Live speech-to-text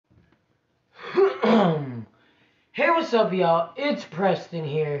What's up, y'all? It's Preston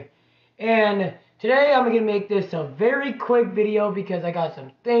here, and today I'm gonna make this a very quick video because I got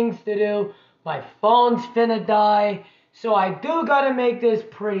some things to do. My phone's finna die, so I do gotta make this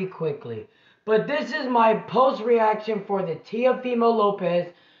pretty quickly. But this is my post reaction for the Teofimo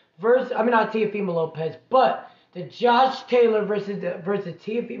Lopez not Teofimo Lopez, but the Josh Taylor versus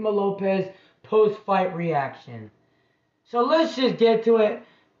Teofimo Lopez post fight reaction. So let's just get to it.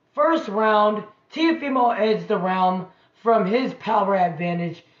 First round, Teofimo edged the round from his power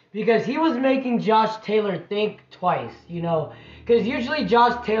advantage because he was making Josh Taylor think twice, because usually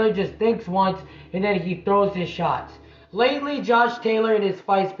Josh Taylor just thinks once and then he throws his shots. Lately, Josh Taylor in his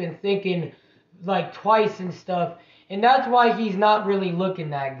fights been thinking like twice and stuff, and that's why he's not really looking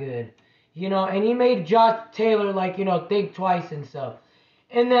that good, and he made Josh Taylor think twice and stuff.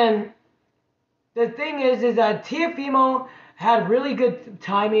 And then the thing is that Teofimo had really good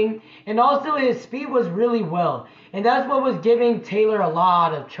timing, and also his speed was really well. And that's what was giving Taylor a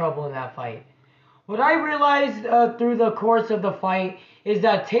lot of trouble in that fight. What I realized through the course of the fight is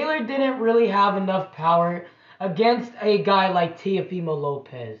that Taylor didn't really have enough power against a guy like Teofimo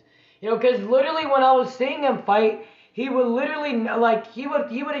Lopez. Because literally when I was seeing him fight, he would literally, he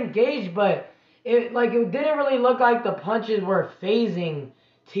would engage, but it didn't really look like the punches were phasing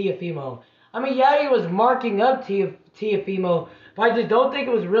Teofimo. I mean, yeah, he was marking up Teofimo, but I just don't think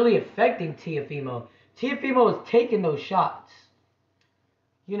it was really affecting Teofimo. Teofimo was taking those shots,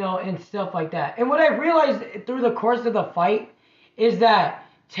 and stuff like that. And what I realized through the course of the fight is that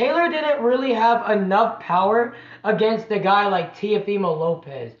Taylor didn't really have enough power against a guy like Teofimo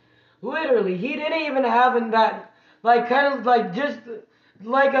Lopez. Literally, he didn't even have that, just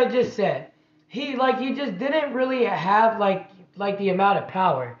like I just said. He just didn't really have, the amount of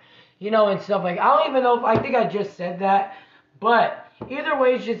power. And stuff I don't even know if I think I just said that, but either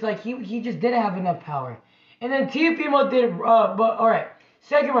way, it's just he just didn't have enough power. And then Teofimo did, but all right,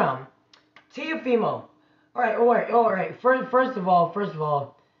 second round, Teofimo. All right. First of all,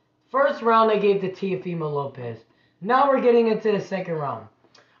 first round I gave to Teofimo Lopez. Now we're getting into the second round.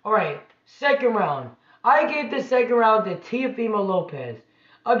 All right, second round. I gave the second round to Teofimo Lopez.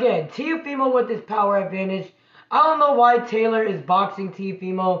 Again, Teofimo with his power advantage. I don't know why Taylor is boxing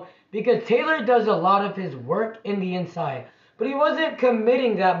Teofimo, because Taylor does a lot of his work in the inside. But he wasn't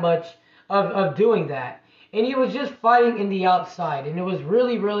committing that much of doing that. And he was just fighting in the outside. And it was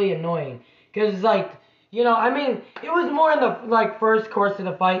really, really annoying. Because, it was more in the, first course of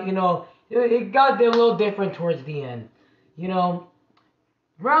the fight, it got a little different towards the end.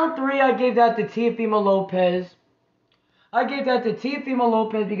 Round 3, I gave that to Teofimo Lopez. I gave that to Teofimo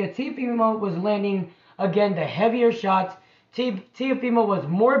Lopez because Teofimo was landing, again, the heavier shots. Teofimo was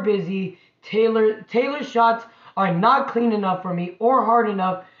more busy. Taylor's shots are not clean enough for me or hard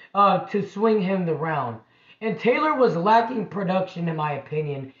enough to swing him the round. And Taylor was lacking production, in my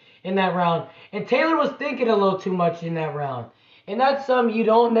opinion, in that round. And Taylor was thinking a little too much in that round. And that's something you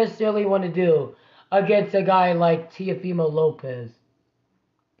don't necessarily want to do against a guy like Teofimo Lopez.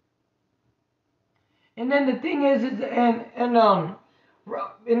 And then the thing is in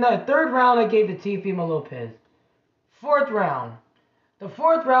the third round, I gave to Teofimo Lopez. Fourth round. The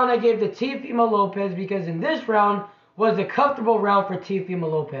fourth round I gave to Teofimo Lopez because in this round was a comfortable round for Teofimo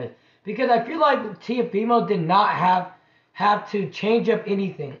Lopez. Because I feel like Teofimo did not have to change up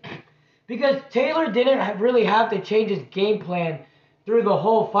anything. Because Taylor didn't really have to change his game plan through the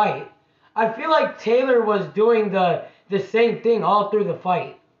whole fight. I feel like Taylor was doing the same thing all through the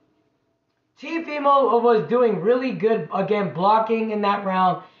fight. Teofimo was doing really good, again, blocking in that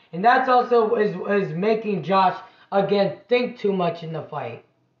round. And that's also is making Josh, again, think too much in the fight.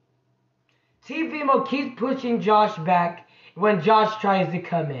 Teofimo keeps pushing Josh back when Josh tries to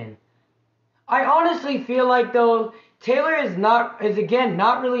come in. I honestly feel like, though, Taylor is again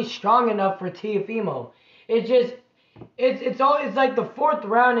not really strong enough for Teofimo. It's always like the fourth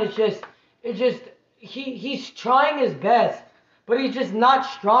round he's trying his best, but he's just not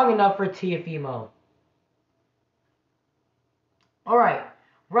strong enough for Teofimo. All right,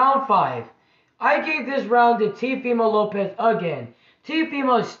 round 5. I gave this round to Teofimo Lopez again.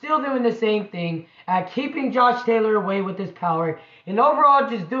 Teofimo is still doing the same thing at keeping Josh Taylor away with his power, and overall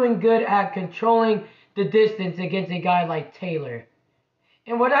just doing good at controlling the distance against a guy like Taylor.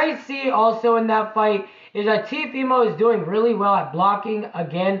 And what I see also in that fight is that Teofimo is doing really well at blocking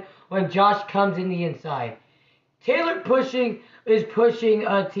again when Josh comes in the inside. Taylor is pushing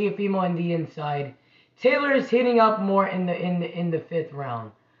Teofimo in the inside. Taylor is hitting up more in the fifth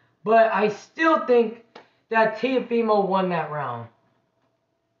round. But I still think that Teofimo won that round.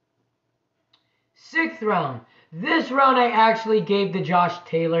 Sixth round. This round I actually gave to Josh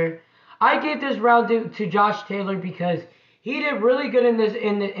Taylor. I gave this round to Josh Taylor because he did really good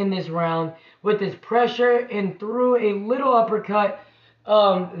in this round with his pressure and threw a little uppercut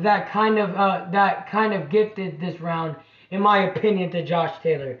that kind of gifted this round, in my opinion, to Josh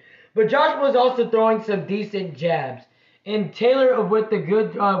Taylor. But Josh was also throwing some decent jabs, and Taylor with the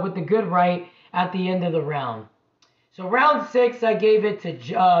good right at the end of the round. So round 6, I gave it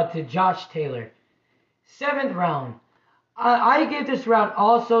to Josh Taylor. 7th round, I gave this round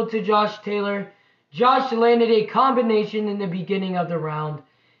also to Josh Taylor. Josh landed a combination in the beginning of the round.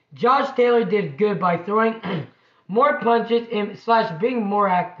 Josh Taylor did good by throwing more punches and / being more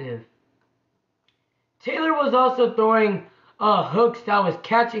active. Taylor was also throwing hooks that was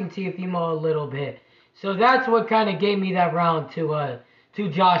catching Teofimo a little bit. So that's what kind of gave me that round to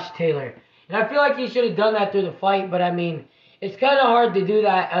Josh Taylor. And I feel like he should have done that through the fight, but I mean, it's kind of hard to do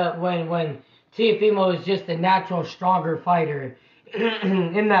that when Teofimo is just a natural stronger fighter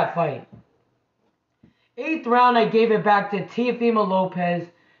in that fight. 8th round, I gave it back to Teofimo Lopez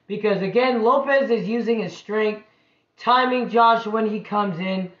because, again, Lopez is using his strength, timing Josh when he comes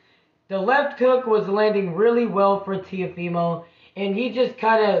in. The left hook was landing really well for Teofimo, and he just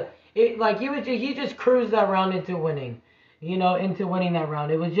kind of, he just cruised that round into winning, into winning that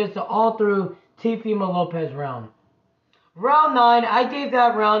round. It was just an all-through Teofimo Lopez round. Round 9, I gave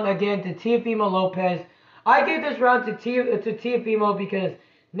that round again to Teofimo Lopez. I gave this round to Teofimo because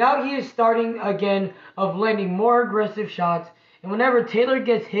now he is starting again of landing more aggressive shots. And whenever Taylor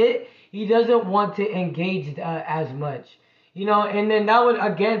gets hit, he doesn't want to engage as much. And then that would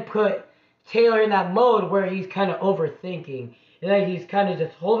again put Taylor in that mode where he's kind of overthinking. And then he's kind of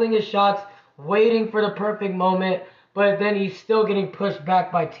just holding his shots, waiting for the perfect moment, but then he's still getting pushed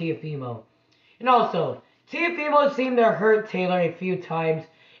back by Teofimo. And also, Teofimo seemed to hurt Taylor a few times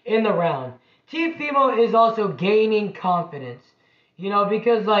in the round. Teofimo is also gaining confidence,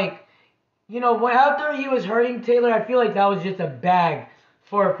 because after he was hurting Taylor, I feel like that was just a bag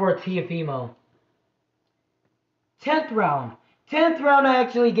for Teofimo. 10th round. 10th round, I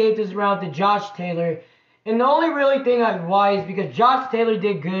actually gave this round to Josh Taylor. And the only really thing why is because Josh Taylor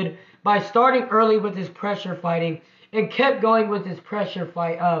did good by starting early with his pressure fighting and kept going with his pressure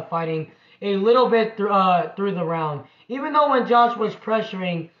fighting a little bit through the round. Even though when Josh was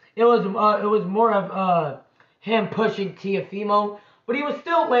pressuring, it was more of him pushing Teofimo, but he was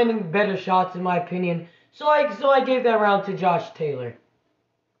still landing better shots in my opinion. So I gave that round to Josh Taylor.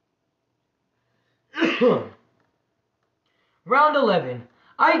 Round 11.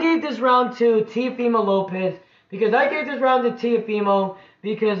 I gave this round to Teofimo Lopez because I gave this round to Teofimo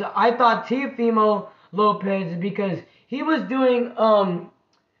because I thought Teofimo Lopez, because he was doing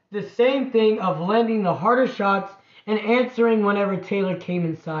the same thing of landing the harder shots and answering whenever Taylor came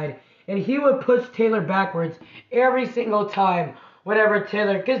inside. And he would push Taylor backwards every single time whenever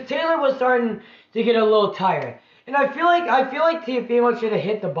because Taylor was starting to get a little tired. And I feel like Teofimo should have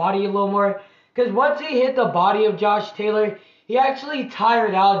hit the body a little more, because once he hit the body of Josh Taylor, he actually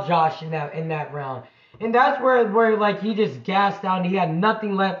tired out Josh in that round. And that's where like he just gassed out and he had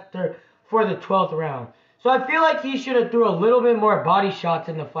nothing left for the 12th round. So I feel like he should have threw a little bit more body shots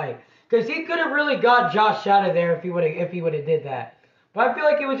in the fight, because he could have really got Josh out of there if he would have did that. But I feel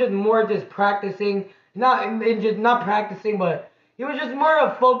like he was just more just practicing, not practicing, but he was just more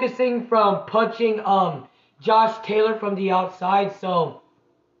of focusing from punching Josh Taylor from the outside, so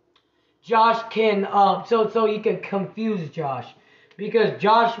Josh can so he could confuse Josh, because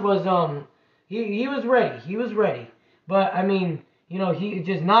Josh was he was ready, but I mean, he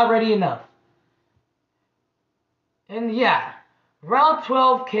just not ready enough. And yeah, round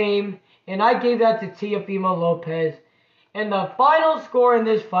 12 came, and I gave that to Teofimo Lopez. And the final score in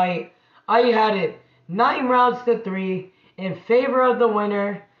this fight, I had it 9-3 in favor of the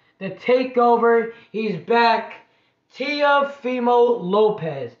winner, the takeover. He's back, Teofimo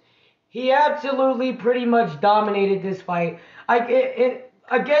Lopez. He absolutely pretty much dominated this fight.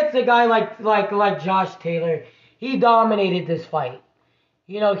 Against a guy like Josh Taylor, he dominated this fight.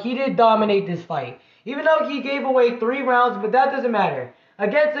 He did dominate this fight. Even though he gave away 3 rounds, but that doesn't matter.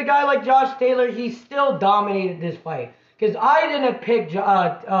 Against a guy like Josh Taylor, he still dominated this fight. Because I didn't pick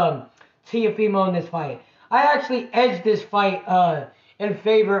Teofimo in this fight. I actually edged this fight in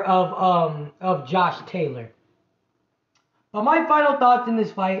favor of Josh Taylor. But my final thoughts in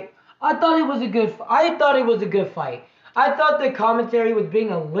this fight, I thought it was a good fight. I thought the commentary was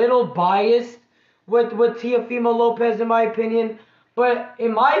being a little biased with Teofimo Lopez, in my opinion. But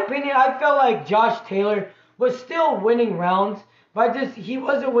in my opinion, I felt like Josh Taylor was still winning rounds, but he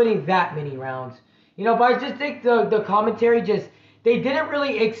wasn't winning that many rounds. But I just think the commentary they didn't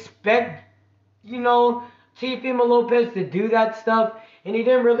really expect, Teofimo Lopez to do that stuff. and they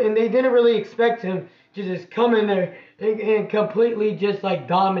didn't really expect him to just come in there and completely just like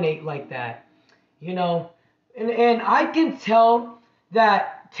dominate like that, you know. And I can tell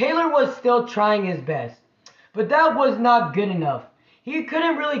that Taylor was still trying his best, but that was not good enough. He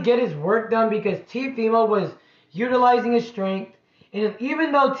couldn't really get his work done because Teofimo was utilizing his strength, and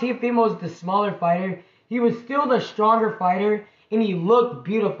even though Teofimo was the smaller fighter, he was still the stronger fighter, and he looked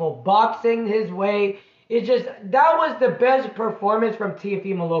beautiful, boxing his way. It just, that was the best performance from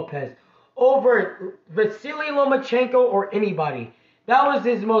Teofimo Lopez over Vasily Lomachenko or anybody. That was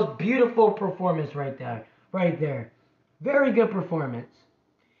his most beautiful performance right there. Right there. Very good performance.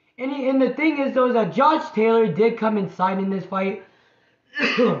 And the thing is, though, is that Josh Taylor did come inside in this fight.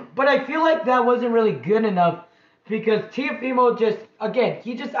 But I feel like that wasn't really good enough because Teofimo just, again,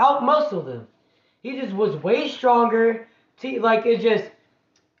 he just outmuscled him. He just was way stronger. Like, it just,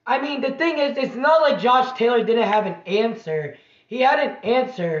 I mean, the thing is, it's not like Josh Taylor didn't have an answer. He had an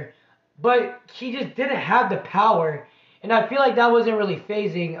answer, but he just didn't have the power. And I feel like that wasn't really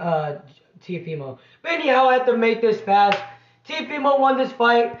phasing Teofimo. But anyhow, I have to make this fast. Teofimo won this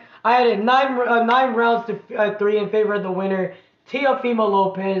fight. I had it 9 rounds to 3 in favor of the winner, Teofimo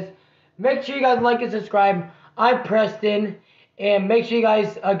Lopez. Make sure you guys like and subscribe. I'm Preston. And make sure you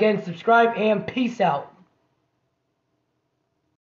guys, again, subscribe and peace out.